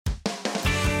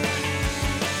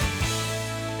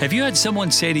Have you had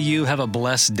someone say to you, have a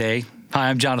blessed day? Hi,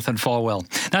 I'm Jonathan Falwell.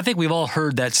 Now, I think we've all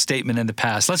heard that statement in the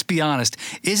past. Let's be honest.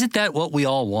 Isn't that what we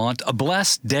all want? A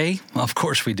blessed day? Of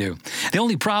course we do. The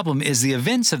only problem is the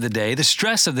events of the day, the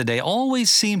stress of the day,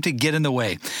 always seem to get in the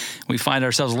way. We find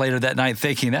ourselves later that night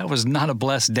thinking that was not a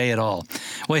blessed day at all.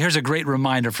 Well, here's a great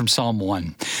reminder from Psalm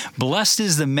 1. Blessed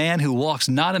is the man who walks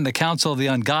not in the counsel of the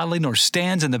ungodly, nor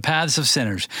stands in the paths of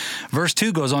sinners. Verse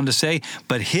 2 goes on to say,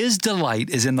 but his delight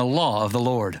is in the law of the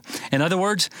Lord. In other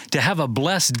words, to have a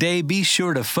blessed day, be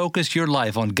sure to focus your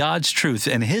life on God's truth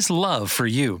and His love for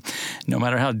you. No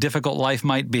matter how difficult life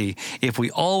might be, if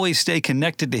we always stay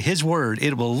connected to His Word,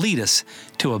 it will lead us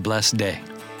to a blessed day.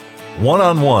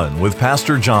 One-on-one with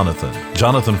Pastor Jonathan.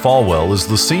 Jonathan Falwell is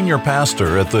the senior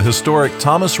pastor at the historic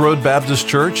Thomas Road Baptist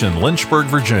Church in Lynchburg,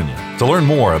 Virginia. To learn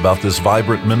more about this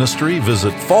vibrant ministry,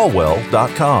 visit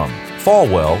falwell.com.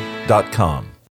 falwell.com.